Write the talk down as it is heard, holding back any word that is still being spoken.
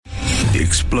the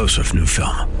explosive new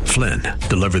film, Flynn,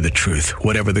 Deliver the Truth,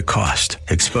 Whatever the Cost,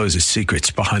 exposes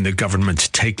secrets behind the government's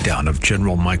takedown of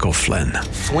General Michael Flynn.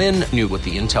 Flynn knew what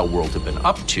the intel world had been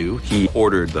up to. He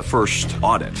ordered the first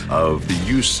audit of the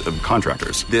use of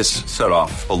contractors. This set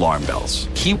off alarm bells.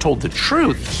 He told the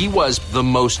truth. He was the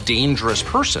most dangerous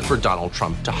person for Donald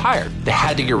Trump to hire. They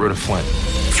had to get rid of Flynn.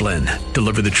 Flynn,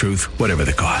 Deliver the Truth, Whatever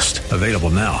the Cost. Available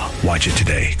now. Watch it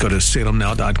today. Go to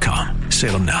salemnow.com.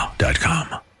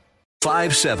 salemnow.com.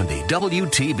 570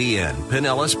 WTBN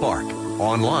Pinellas Park.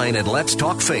 Online at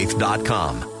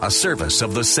letstalkfaith.com. A service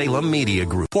of the Salem Media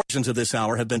Group. Portions of this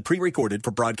hour have been pre-recorded for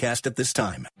broadcast at this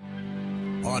time.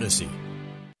 Odyssey.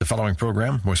 The following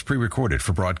program was pre-recorded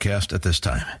for broadcast at this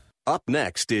time. Up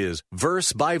next is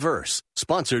Verse by Verse,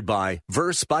 sponsored by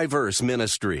Verse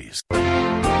Ministries.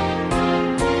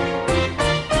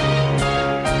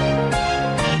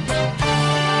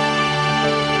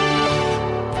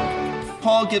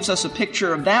 Paul gives us a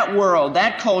picture of that world,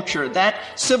 that culture, that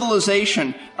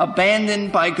civilization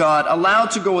abandoned by God, allowed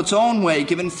to go its own way,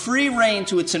 given free rein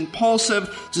to its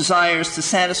impulsive desires to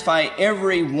satisfy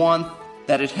every want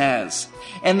that it has.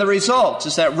 And the result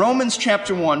is that Romans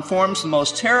chapter 1 forms the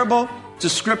most terrible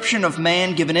description of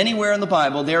man given anywhere in the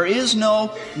Bible. There is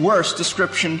no worse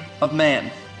description of man.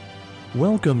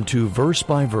 Welcome to Verse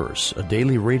by Verse, a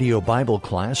daily radio Bible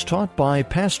class taught by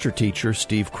pastor-teacher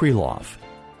Steve Kreloff.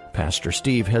 Pastor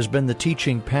Steve has been the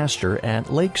teaching pastor at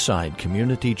Lakeside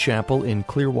Community Chapel in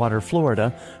Clearwater,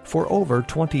 Florida, for over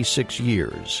 26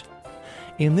 years.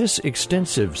 In this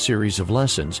extensive series of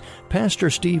lessons, Pastor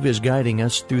Steve is guiding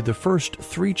us through the first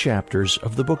 3 chapters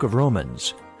of the book of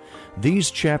Romans.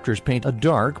 These chapters paint a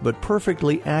dark but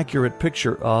perfectly accurate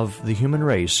picture of the human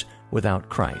race without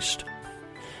Christ.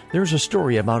 There's a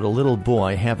story about a little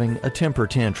boy having a temper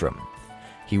tantrum.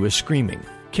 He was screaming,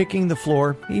 kicking the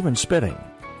floor, even spitting.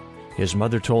 His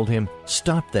mother told him,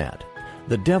 "Stop that.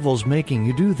 The devil's making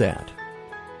you do that."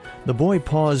 The boy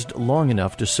paused long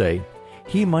enough to say,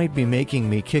 "He might be making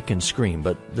me kick and scream,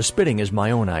 but the spitting is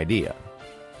my own idea."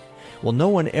 Well, no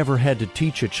one ever had to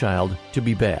teach a child to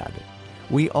be bad.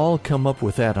 We all come up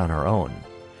with that on our own.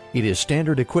 It is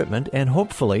standard equipment, and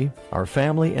hopefully our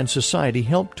family and society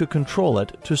help to control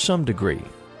it to some degree.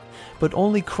 But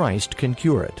only Christ can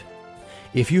cure it.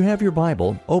 If you have your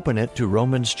Bible, open it to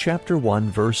Romans chapter 1,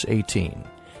 verse 18.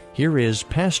 Here is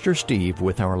Pastor Steve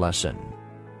with our lesson.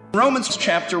 Romans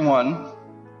chapter 1,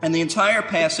 and the entire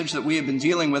passage that we have been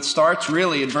dealing with starts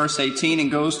really at verse 18 and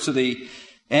goes to the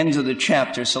end of the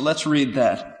chapter. So let's read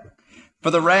that. "For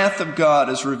the wrath of God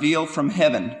is revealed from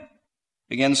heaven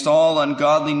against all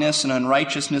ungodliness and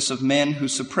unrighteousness of men who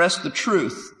suppress the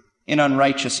truth in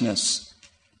unrighteousness,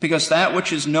 because that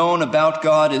which is known about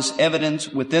God is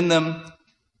evident within them,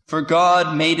 for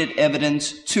God made it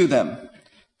evident to them.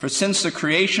 For since the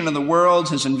creation of the world,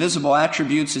 his invisible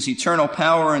attributes, his eternal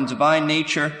power and divine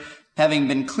nature, having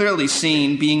been clearly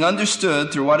seen, being understood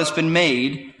through what has been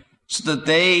made, so that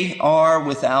they are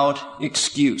without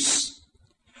excuse.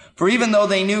 For even though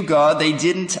they knew God, they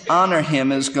didn't honor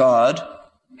him as God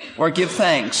or give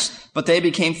thanks, but they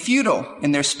became futile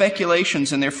in their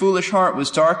speculations, and their foolish heart was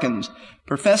darkened.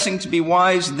 Professing to be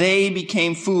wise, they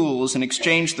became fools and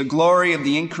exchanged the glory of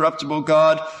the incorruptible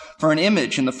God for an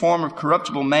image in the form of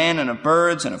corruptible man and of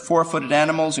birds and of four-footed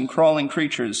animals and crawling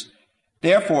creatures.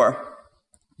 Therefore,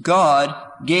 God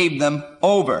gave them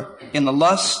over in the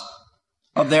lust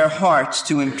of their hearts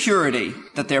to impurity,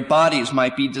 that their bodies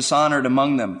might be dishonored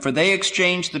among them. For they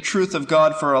exchanged the truth of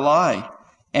God for a lie,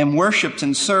 and worshipped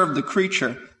and served the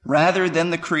creature rather than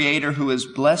the Creator, who is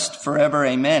blessed forever.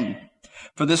 Amen.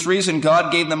 For this reason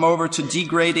God gave them over to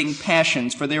degrading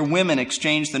passions, for their women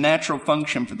exchanged the natural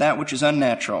function for that which is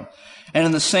unnatural. And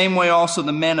in the same way also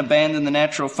the men abandoned the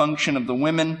natural function of the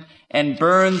women, and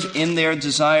burned in their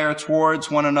desire towards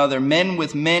one another, men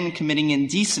with men committing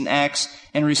indecent acts,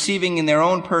 and receiving in their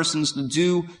own persons the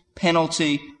due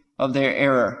penalty of their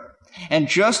error. And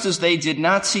just as they did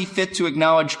not see fit to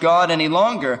acknowledge God any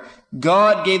longer,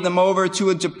 God gave them over to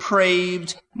a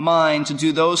depraved mind to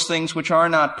do those things which are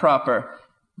not proper,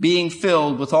 being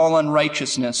filled with all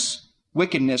unrighteousness,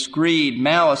 wickedness, greed,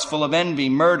 malice, full of envy,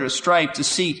 murder, strife,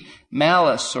 deceit,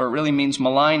 malice, or it really means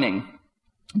maligning.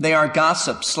 They are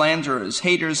gossips, slanderers,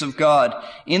 haters of God,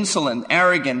 insolent,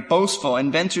 arrogant, boastful,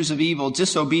 inventors of evil,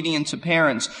 disobedient to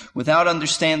parents, without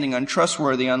understanding,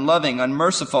 untrustworthy, unloving,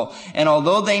 unmerciful. And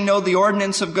although they know the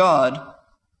ordinance of God,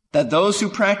 that those who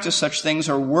practice such things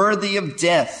are worthy of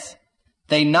death,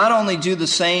 they not only do the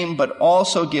same, but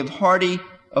also give hearty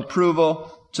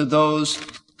approval to those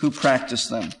who practice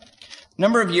them." A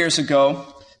number of years ago,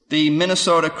 the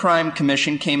Minnesota Crime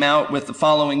Commission came out with the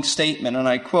following statement, and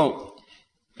I quote,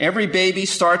 Every baby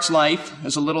starts life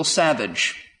as a little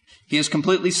savage. He is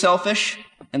completely selfish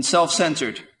and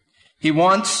self-centered. He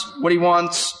wants what he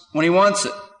wants when he wants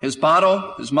it. His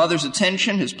bottle, his mother's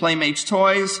attention, his playmates'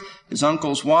 toys, his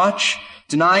uncle's watch.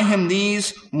 Deny him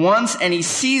these once, and he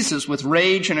seizes with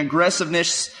rage and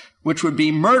aggressiveness, which would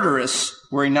be murderous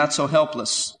were he not so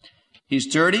helpless.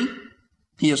 He's dirty.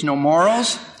 He has no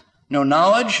morals, no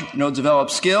knowledge, no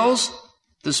developed skills.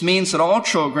 This means that all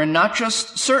children, not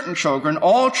just certain children,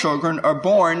 all children are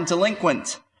born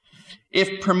delinquent.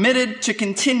 If permitted to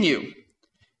continue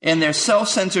in their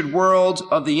self-centered world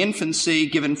of the infancy,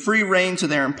 given free rein to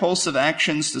their impulsive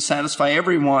actions to satisfy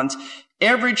every want,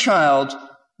 every child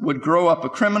would grow up a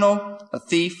criminal, a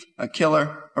thief, a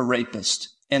killer, a rapist.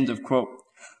 End of quote.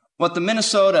 What the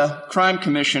Minnesota Crime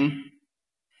Commission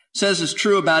says is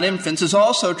true about infants is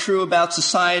also true about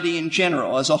society in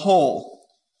general, as a whole.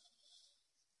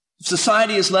 If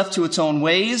society is left to its own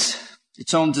ways,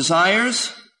 its own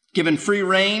desires, given free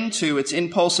rein to its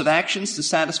impulsive actions to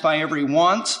satisfy every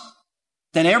want,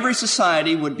 then every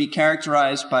society would be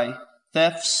characterized by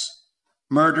thefts,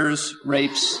 murders,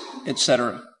 rapes,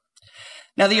 etc.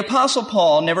 Now, the Apostle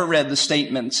Paul never read the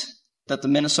statement that the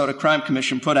Minnesota Crime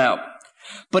Commission put out,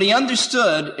 but he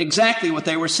understood exactly what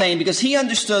they were saying because he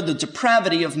understood the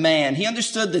depravity of man. He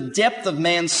understood the depth of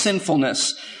man's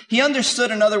sinfulness. He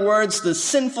understood, in other words, the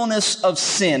sinfulness of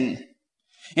sin.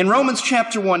 In Romans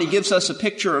chapter 1, he gives us a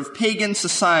picture of pagan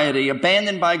society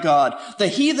abandoned by God, the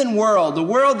heathen world, the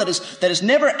world that has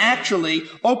never actually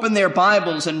opened their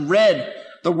Bibles and read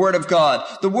the Word of God,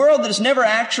 the world that has never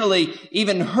actually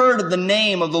even heard the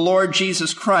name of the Lord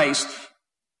Jesus Christ.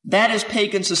 That is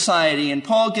pagan society, and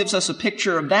Paul gives us a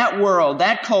picture of that world,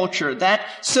 that culture, that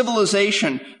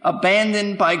civilization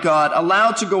abandoned by God,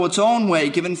 allowed to go its own way,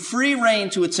 given free rein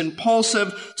to its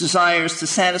impulsive desires to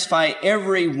satisfy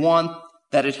every want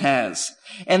that it has.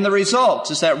 And the result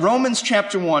is that Romans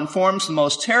chapter 1 forms the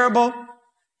most terrible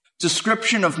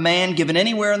description of man given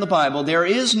anywhere in the Bible. There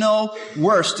is no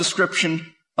worse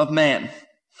description of man.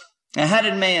 Now, how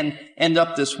did man end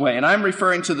up this way? And I'm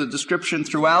referring to the description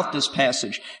throughout this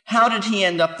passage. How did he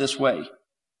end up this way?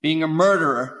 Being a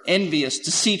murderer, envious,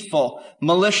 deceitful,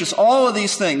 malicious, all of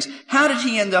these things. How did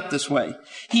he end up this way?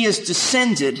 He has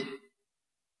descended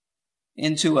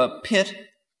into a pit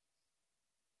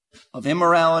of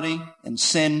immorality and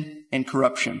sin and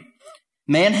corruption.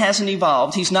 Man hasn't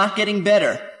evolved. He's not getting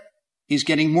better. He's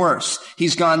getting worse.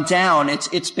 He's gone down.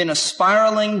 It's been a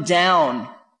spiraling down,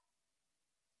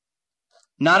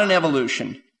 not an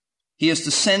evolution. He has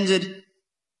descended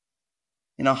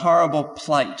in a horrible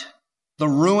plight, the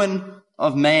ruin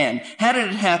of man. How did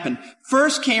it happen?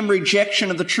 First came rejection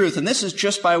of the truth, and this is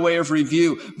just by way of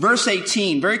review. Verse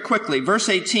 18, very quickly, verse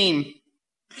 18,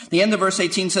 the end of verse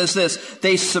 18 says this: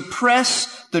 they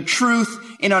suppress the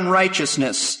truth in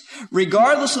unrighteousness.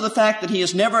 Regardless of the fact that he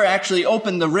has never actually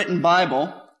opened the written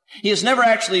Bible, he has never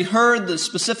actually heard the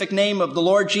specific name of the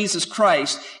Lord Jesus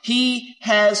Christ, he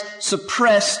has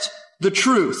suppressed the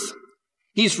truth.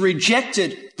 He's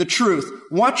rejected the truth.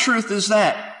 What truth is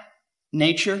that?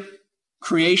 Nature,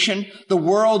 creation, the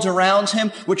world around him,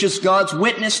 which is God's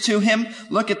witness to him.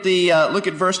 Look at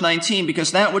verse 19,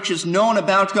 because that which is known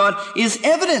about God is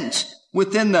evident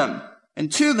within them and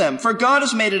to them, for God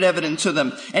has made it evident to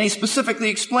them. And he specifically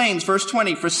explains, verse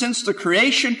 20, for since the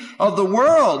creation of the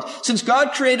world, since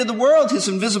God created the world, his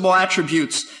invisible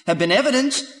attributes have been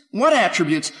evident. What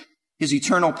attributes? His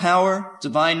eternal power,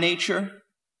 divine nature.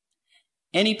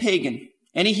 Any pagan,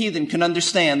 any heathen can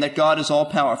understand that God is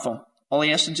all-powerful. All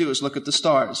he has to do is look at the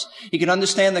stars. He can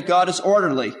understand that God is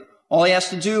orderly. All he has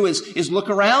to do is look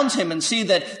around him and see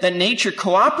that nature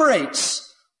cooperates.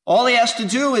 All he has to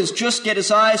do is just get his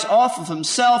eyes off of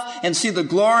himself and see the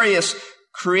glorious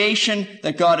creation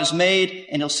that God has made,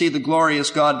 and he'll see the glorious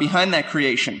God behind that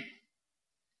creation.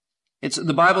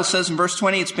 The Bible says in verse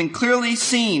 20, it's been clearly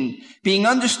seen, being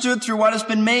understood through what has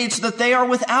been made, so that they are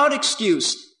without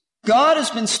excuse. God has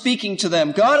been speaking to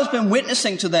them. God has been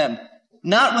witnessing to them,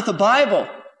 not with the Bible,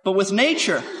 but with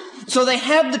nature. So they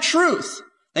have the truth.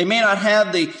 They may not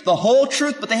have the whole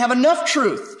truth, but they have enough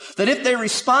truth that if they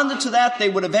responded to that, they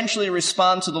would eventually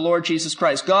respond to the Lord Jesus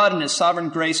Christ. God in his sovereign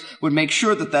grace would make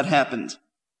sure that happened.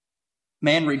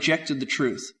 Man rejected the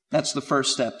truth. That's the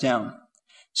first step down.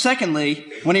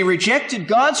 Secondly, when he rejected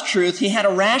God's truth, he had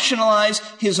to rationalize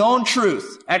his own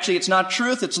truth. Actually, it's not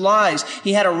truth, it's lies.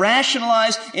 He had to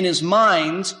rationalize in his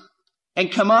mind and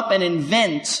come up and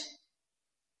invent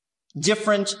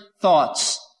different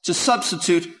thoughts to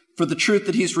substitute for the truth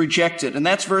that he's rejected. And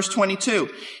that's verse 22.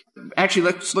 Actually,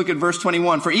 let's look at verse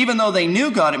 21. For even though they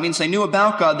knew God, it means they knew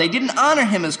about God, they didn't honor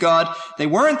him as God. They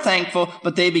weren't thankful,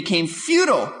 but they became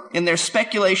futile in their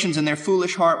speculations, and their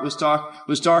foolish heart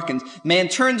was darkened. Man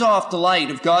turned off the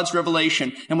light of God's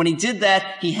revelation. And when he did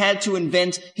that, he had to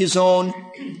invent his own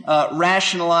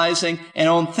rationalizing and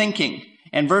own thinking.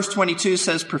 And verse 22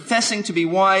 says, professing to be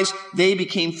wise, they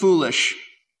became foolish.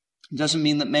 It doesn't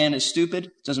mean that man is stupid.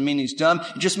 It doesn't mean he's dumb.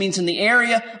 It just means in the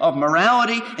area of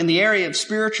morality, in the area of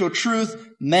spiritual truth,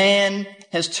 man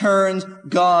has turned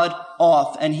God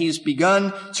off, and he's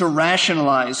begun to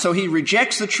rationalize. So he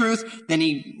rejects the truth, then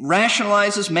he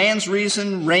rationalizes. Man's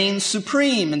reason reigns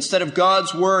supreme instead of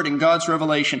God's word and God's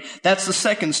revelation. That's the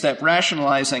second step,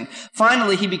 rationalizing.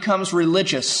 Finally, he becomes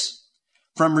religious.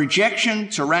 From rejection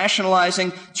to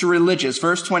rationalizing to religious.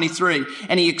 Verse 23,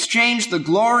 and he exchanged the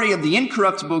glory of the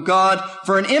incorruptible God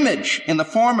for an image in the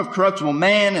form of corruptible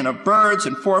man and of birds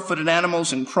and four-footed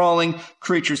animals and crawling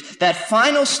creatures. That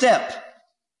final step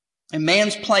in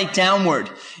man's plight downward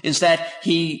is that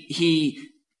he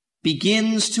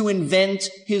begins to invent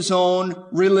his own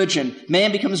religion.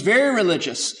 Man becomes very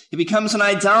religious. He becomes an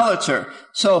idolater.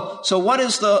 So what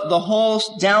is the whole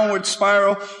downward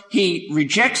spiral? He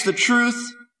rejects the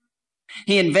truth.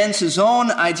 He invents his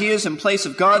own ideas in place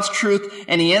of God's truth,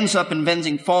 and he ends up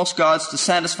inventing false gods to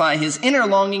satisfy his inner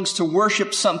longings to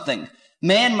worship something.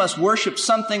 Man must worship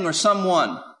something or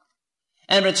someone.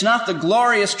 And if it's not the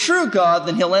glorious true God,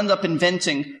 then he'll end up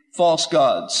inventing false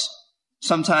gods.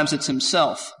 Sometimes it's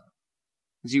himself,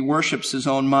 as he worships his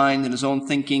own mind and his own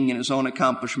thinking and his own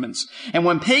accomplishments. And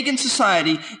when pagan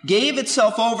society gave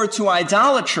itself over to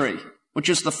idolatry, which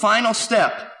is the final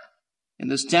step in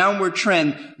this downward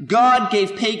trend, God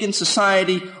gave pagan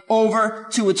society over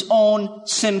to its own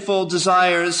sinful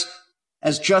desires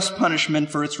as just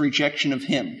punishment for its rejection of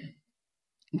him.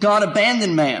 God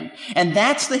abandoned man. And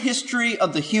that's the history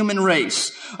of the human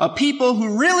race. A people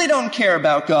who really don't care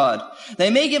about God. They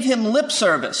may give him lip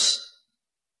service.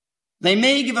 They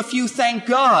may give a few thank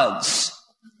gods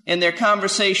in their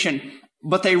conversation,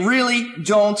 but they really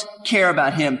don't care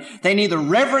about him. They neither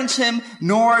reverence him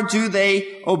nor do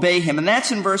they obey him. And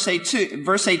that's in verse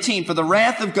 18. For the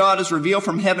wrath of God is revealed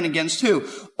from heaven against who?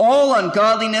 All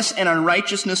ungodliness and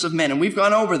unrighteousness of men. And we've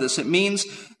gone over this. It means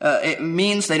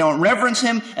they don't reverence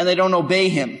him and they don't obey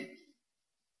him.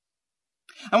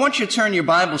 I want you to turn your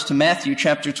Bibles to Matthew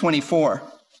chapter 24.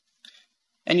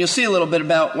 And you'll see a little bit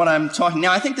about what I'm talking.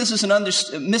 Now, I think this is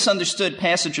a misunderstood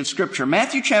passage of Scripture.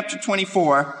 Matthew chapter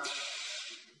 24,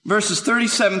 verses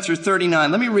 37 through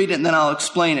 39. Let me read it and then I'll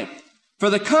explain it. For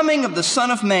the coming of the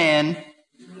Son of Man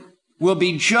will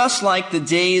be just like the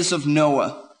days of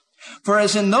Noah. For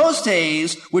as in those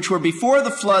days which were before the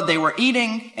flood, they were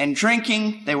eating and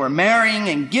drinking, they were marrying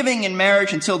and giving in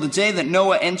marriage until the day that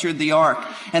Noah entered the ark.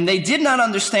 And they did not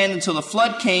understand until the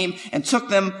flood came and took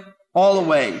them all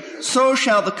away. So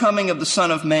shall the coming of the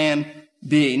Son of Man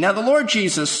be. Now the Lord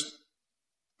Jesus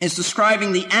is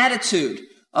describing the attitude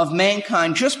of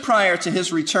mankind just prior to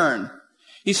his return.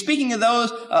 He's speaking of those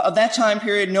of that time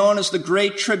period known as the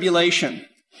Great Tribulation.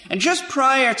 And just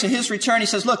prior to his return, he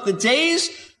says, look, the days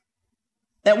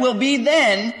that will be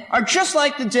then are just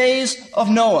like the days of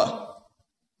Noah.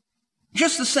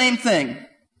 Just the same thing.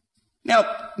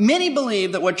 Now, many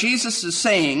believe that what Jesus is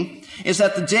saying is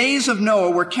that the days of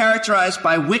Noah were characterized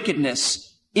by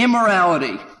wickedness,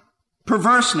 immorality,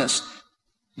 perverseness.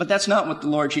 But that's not what the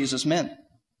Lord Jesus meant.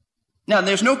 Now,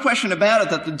 there's no question about it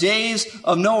that the days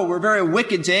of Noah were very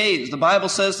wicked days. The Bible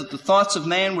says that the thoughts of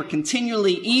man were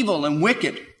continually evil and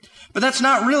wicked. But that's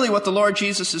not really what the Lord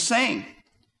Jesus is saying.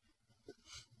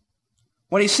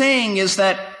 What he's saying is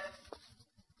that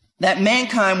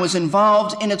mankind was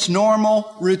involved in its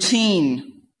normal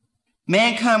routine.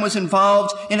 Mankind was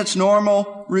involved in its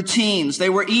normal routines. They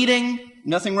were eating,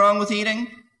 nothing wrong with eating.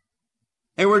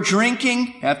 They were drinking,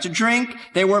 have to drink.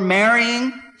 They were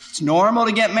marrying, it's normal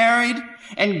to get married.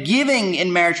 And giving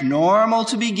in marriage, normal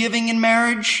to be giving in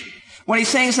marriage. What he's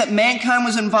saying is that mankind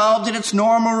was involved in its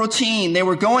normal routine. They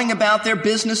were going about their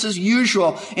business as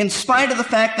usual, in spite of the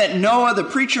fact that Noah, the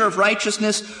preacher of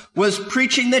righteousness, was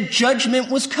preaching that judgment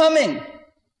was coming.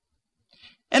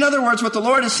 In other words, what the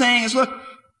Lord is saying is, look,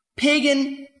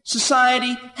 pagan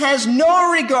society has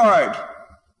no regard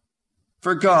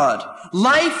for God.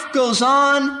 Life goes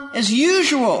on as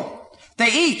usual.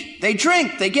 They eat, they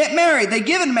drink, they get married, they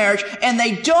give in marriage, and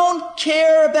they don't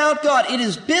care about God. It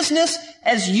is business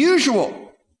as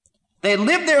usual. They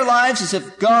live their lives as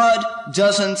if God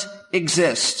doesn't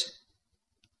exist.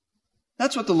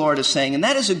 That's what the Lord is saying, and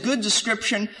that is a good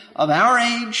description of our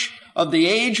age, of the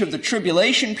age of the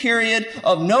tribulation period,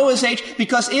 of Noah's age,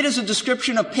 because it is a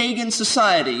description of pagan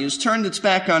society who's turned its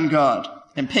back on God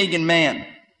and pagan man.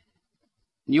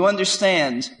 You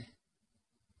understand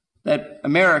that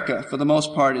America, for the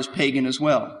most part, is pagan as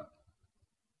well.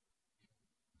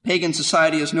 Pagan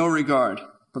society has no regard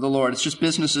for the Lord. It's just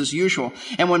business as usual.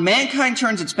 And when mankind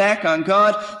turns its back on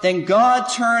God, then God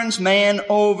turns man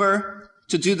over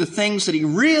to do the things that he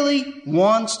really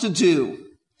wants to do.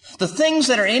 The things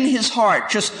that are in his heart,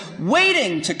 just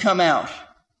waiting to come out.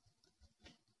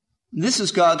 This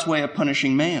is God's way of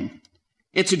punishing man.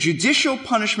 It's a judicial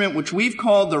punishment which we've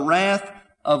called the wrath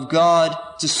of God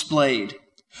displayed.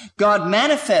 God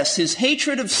manifests his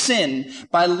hatred of sin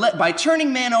by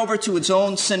turning man over to its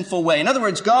own sinful way. In other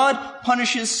words, God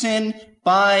punishes sin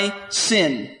by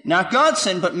sin. Not God's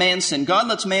sin, but man's sin. God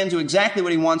lets man do exactly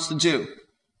what he wants to do.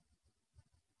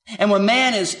 And when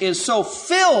man is so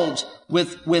filled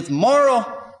with moral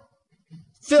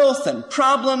filth and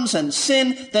problems and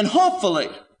sin, then hopefully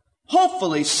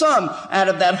some out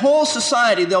of that whole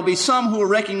society, there'll be some who will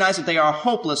recognize that they are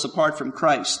hopeless apart from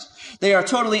Christ. They are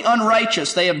totally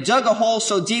unrighteous. They have dug a hole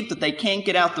so deep that they can't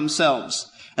get out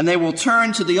themselves. And they will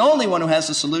turn to the only one who has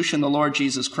the solution, the Lord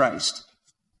Jesus Christ.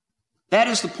 That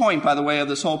is the point, by the way, of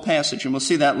this whole passage, and we'll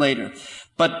see that later.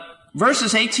 But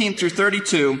verses 18 through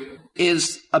 32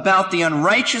 is about the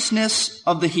unrighteousness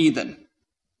of the heathen.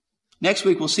 Next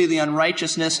week we'll see the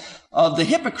unrighteousness of the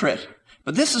hypocrite.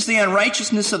 But this is the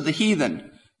unrighteousness of the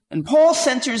heathen. And Paul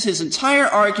centers his entire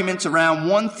argument around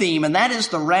one theme, and that is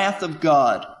the wrath of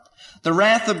God. The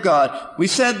wrath of God. We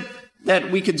said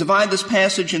that we could divide this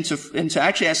passage into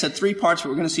actually I said 3 parts, but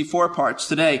we're going to see 4 parts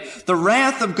today. The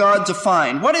wrath of God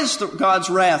defined. What is God's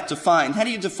wrath defined? How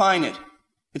do you define it?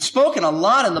 It's spoken a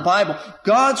lot in the Bible.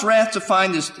 God's wrath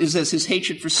defined is as his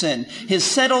hatred for sin. His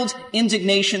settled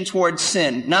indignation towards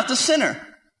sin. Not the sinner,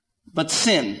 but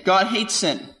sin. God hates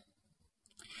sin.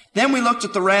 Then we looked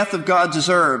at the wrath of God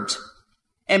deserved.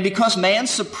 And because man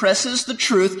suppresses the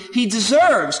truth, he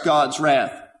deserves God's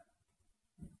wrath.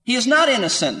 He is not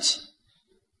innocent.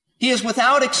 He is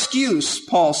without excuse,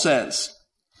 Paul says.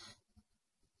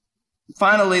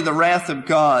 Finally, the wrath of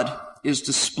God is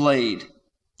displayed.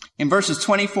 In verses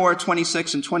 24,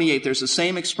 26, and 28, there's the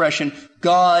same expression,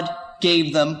 God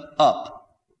gave them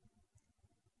up.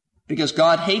 Because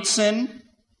God hates sin,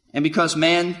 and because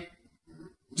man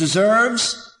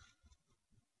deserves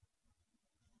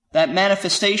that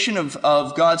manifestation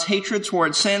of God's hatred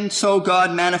towards sin, so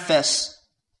God manifests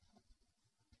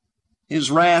his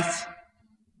wrath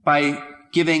by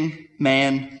giving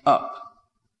man up.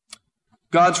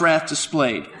 God's wrath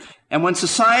displayed. And when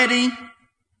society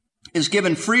is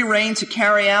given free rein to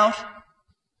carry out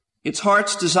its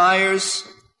heart's desires,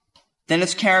 then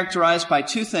it's characterized by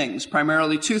 2 things,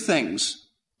 primarily 2 things.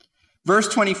 Verse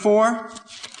 24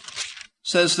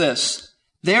 says this,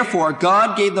 therefore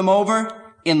God gave them over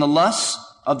in the lusts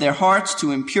of their hearts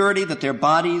to impurity, that their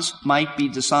bodies might be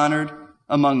dishonored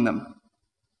among them.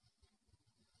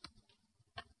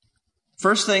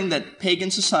 First thing that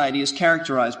pagan society is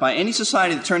characterized by, any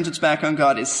society that turns its back on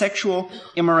God, is sexual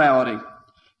immorality.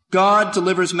 God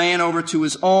delivers man over to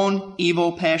his own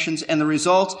evil passions, and the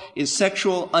result is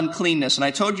sexual uncleanness. And I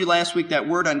told you last week that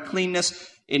word uncleanness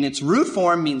in its root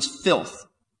form means filth.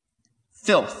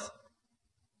 Filth.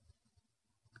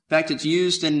 In fact, it's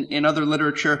used in other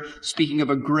literature speaking of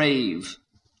a grave.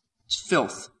 It's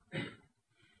filth.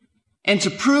 And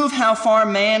to prove how far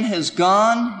man has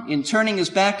gone in turning his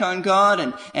back on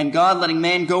God and God letting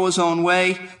man go his own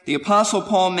way, the Apostle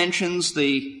Paul mentions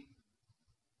the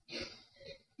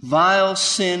vile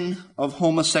sin of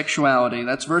homosexuality.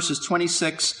 That's verses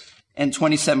 26 and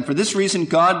 27. For this reason,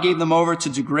 God gave them over to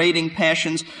degrading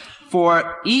passions.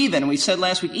 For even, we said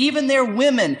last week, even their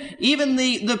women, even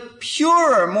the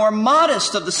purer, more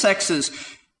modest of the sexes,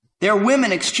 their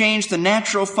women exchanged the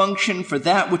natural function for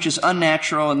that which is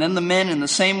unnatural. And then the men, in the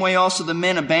same way also the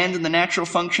men, abandoned the natural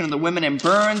function of the women and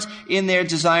burned in their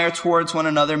desire towards one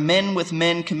another, men with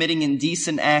men committing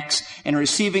indecent acts and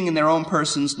receiving in their own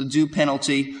persons the due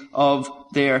penalty of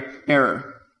their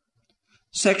error.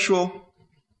 Sexual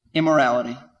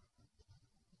immorality.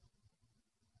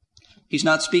 He's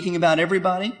not speaking about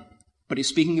everybody, but he's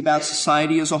speaking about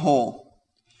society as a whole.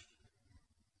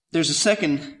 There's a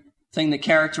second thing that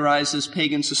characterizes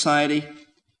pagan society.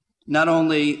 Not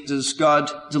only does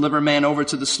God deliver man over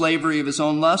to the slavery of his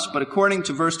own lust, but according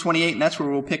to verse 28, and that's where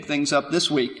we'll pick things up this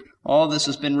week, all this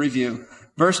has been reviewed.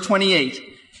 Verse 28,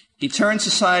 he turns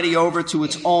society over to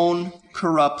its own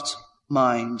corrupt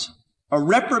mind. A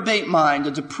reprobate mind,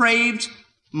 a depraved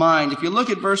mind. If you look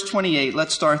at verse 28,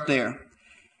 let's start there.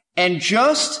 And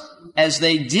just as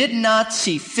they did not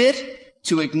see fit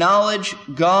to acknowledge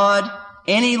God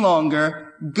any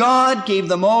longer, God gave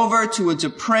them over to a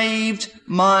depraved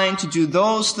mind to do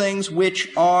those things which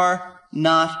are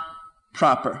not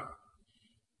proper.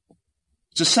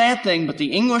 It's a sad thing, but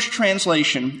the English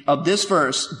translation of this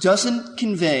verse doesn't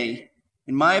convey,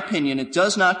 in my opinion, it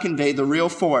does not convey the real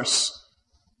force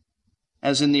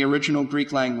as in the original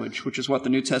Greek language, which is what the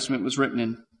New Testament was written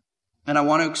in. And I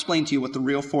want to explain to you what the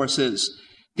real force is.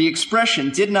 The expression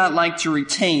did not like to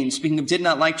retain, speaking of did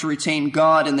not like to retain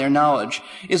God in their knowledge,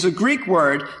 is a Greek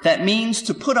word that means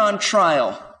to put on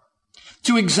trial,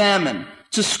 to examine,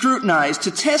 to scrutinize,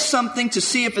 to test something to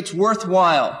see if it's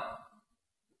worthwhile.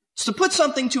 It's to put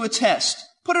something to a test,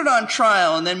 put it on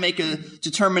trial, and then make a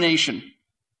determination.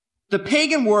 The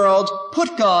pagan world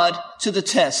put God to the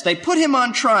test. They put him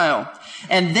on trial,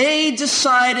 and they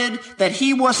decided that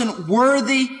he wasn't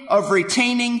worthy of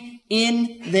retaining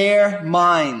in their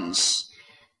minds.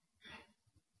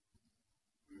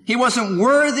 He wasn't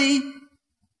worthy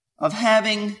of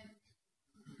having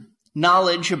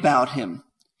knowledge about him.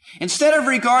 Instead of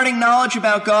regarding knowledge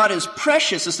about God as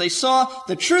precious, as they saw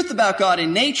the truth about God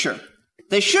in nature,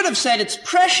 they should have said it's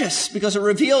precious because it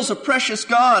reveals a precious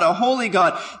God, a holy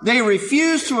God. They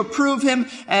refused to approve him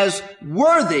as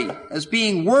worthy, as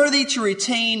being worthy to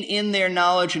retain in their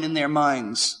knowledge and in their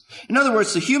minds. In other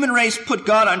words, the human race put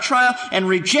God on trial and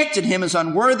rejected him as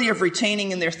unworthy of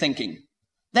retaining in their thinking.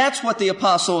 That's what the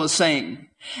apostle is saying.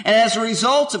 And as a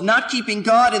result of not keeping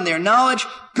God in their knowledge,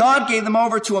 God gave them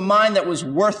over to a mind that was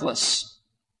worthless.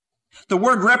 The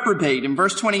word reprobate in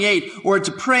verse 28, or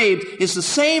depraved, is the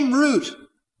same root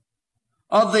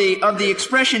of the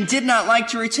expression did not like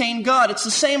to retain God. It's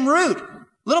the same root. A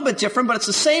little bit different, but it's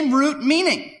the same root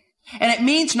meaning. And it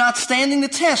means not standing the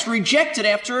test, rejected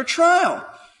after a trial.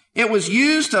 It was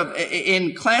used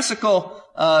in classical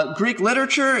Greek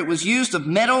literature. It was used of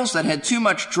metals that had too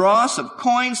much dross, of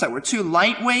coins that were too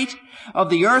lightweight, of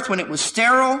the earth when it was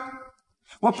sterile.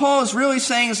 What Paul is really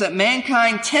saying is that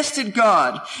mankind tested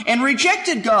God and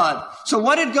rejected God. So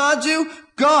what did God do?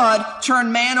 God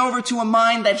turned man over to a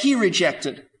mind that he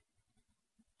rejected.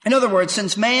 In other words,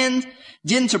 since man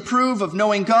didn't approve of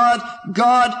knowing God,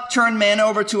 God turned man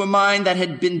over to a mind that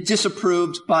had been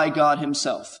disapproved by God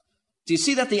himself. Do you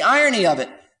see that? The irony of it?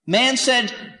 Man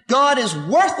said, God is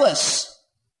worthless.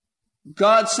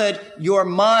 God said, your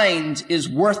mind is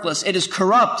worthless. It is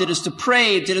corrupt. It is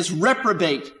depraved. It is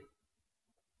reprobate.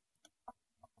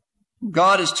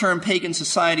 God has turned pagan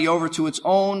society over to its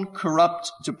own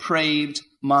corrupt, depraved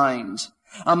mind.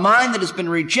 A mind that has been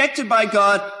rejected by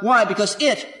God. Why? Because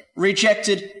it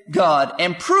rejected God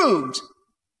and proved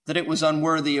that it was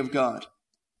unworthy of God.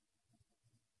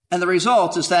 And the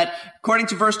result is that, according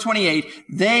to verse 28,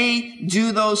 they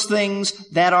do those things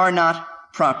that are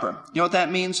not proper. You know what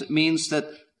that means? It means that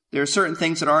there are certain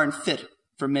things that aren't fit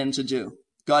for men to do.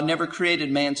 God never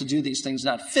created man to do these things.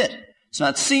 Not fit. It's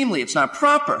not seemly. It's not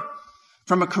proper.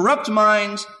 From a corrupt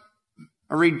mind,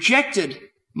 a rejected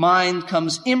mind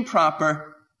comes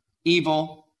improper,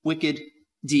 evil, wicked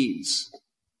deeds.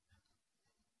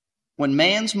 When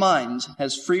man's mind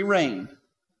has free rein,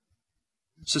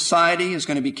 society is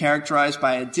going to be characterized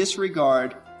by a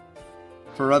disregard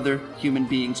for other human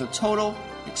beings, a total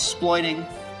exploiting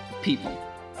people.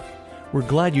 We're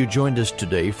glad you joined us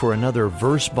today for another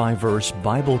verse-by-verse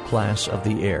Bible class of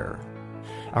the air.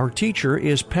 Our teacher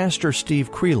is Pastor Steve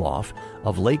Kreloff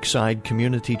of Lakeside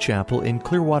Community Chapel in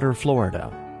Clearwater, Florida.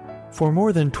 For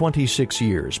more than 26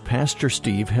 years, Pastor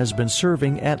Steve has been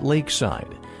serving at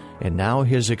Lakeside, and now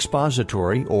his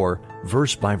expository or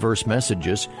verse-by-verse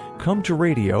messages come to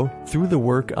radio through the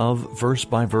work of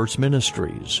Verse-by-Verse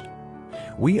Ministries.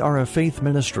 We are a faith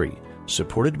ministry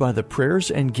supported by the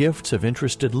prayers and gifts of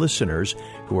interested listeners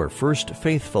who are first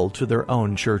faithful to their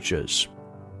own churches.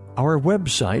 Our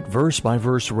website,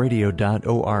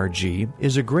 versebyverseradio.org,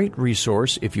 is a great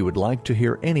resource if you would like to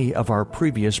hear any of our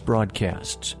previous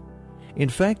broadcasts. In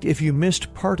fact, if you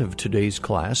missed part of today's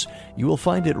class, you will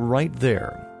find it right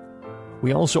there.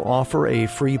 We also offer a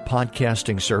free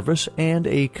podcasting service and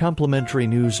a complimentary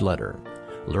newsletter.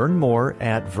 Learn more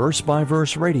at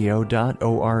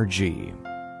versebyverseradio.org.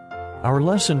 Our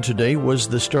lesson today was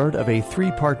the start of a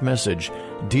 3-part message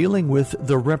dealing with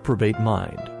the reprobate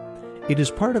mind. It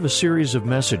is part of a series of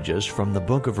messages from the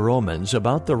book of Romans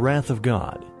about the wrath of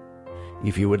God.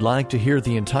 If you would like to hear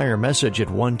the entire message at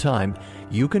one time,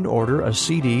 you can order a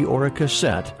CD or a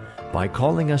cassette by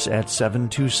calling us at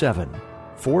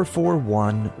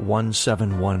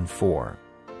 727-441-1714.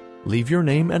 Leave your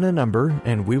name and a number,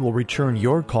 and we will return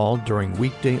your call during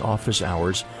weekday office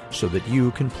hours so that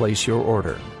you can place your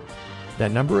order.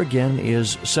 That number again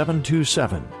is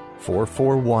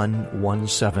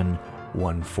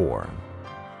 727-441-1714.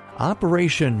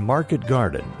 Operation Market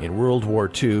Garden in World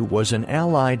War II was an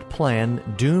Allied plan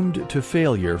doomed to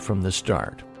failure from the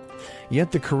start.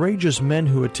 Yet the courageous men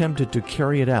who attempted to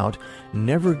carry it out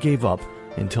never gave up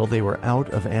until they were out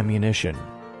of ammunition.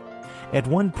 At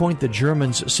one point, the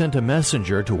Germans sent a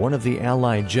messenger to one of the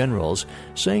Allied generals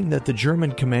saying that the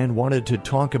German command wanted to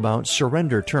talk about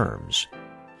surrender terms.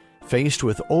 Faced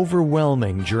with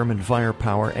overwhelming German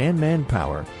firepower and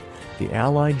manpower, the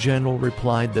Allied general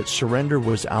replied that surrender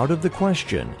was out of the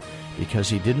question because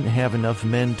he didn't have enough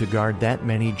men to guard that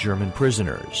many German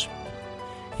prisoners.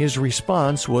 His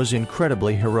response was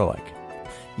incredibly heroic.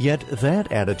 Yet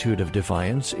that attitude of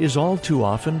defiance is all too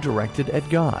often directed at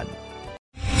God.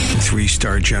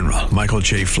 3-star General Michael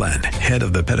J. Flynn, head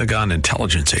of the Pentagon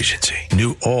Intelligence Agency,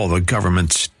 knew all the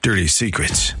government's dirty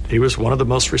secrets. He was one of the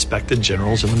most respected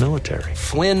generals in the military.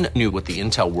 Flynn knew what the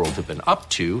intel world had been up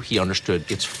to. He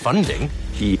understood its funding.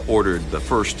 He ordered the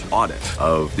first audit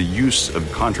of the use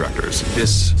of contractors.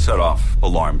 This set off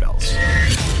alarm bells.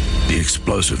 The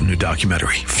explosive new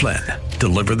documentary, Flynn,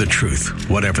 Deliver the Truth,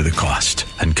 Whatever the Cost,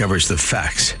 uncovers the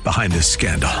facts behind this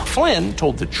scandal. Flynn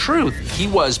told the truth. He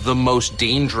was the most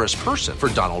dangerous person for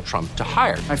Donald Trump to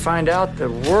hire. I find out the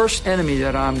worst enemy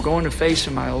that I'm going to face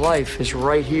in my life is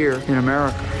right here in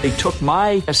America. They took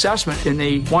my assessment and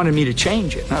they wanted me to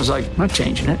change it. And I was like, I'm not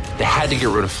changing it. They had to get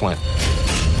rid of Flynn.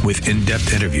 With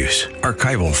in-depth interviews,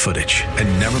 archival footage, and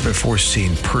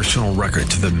never-before-seen personal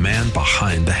records of the man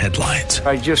behind the headlines.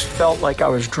 I just felt like I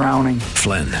was drowning.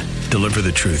 Flynn, Deliver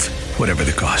the Truth, Whatever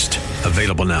the Cost.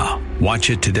 Available now.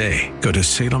 Watch it today. Go to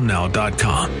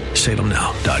salemnow.com.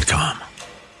 salemnow.com.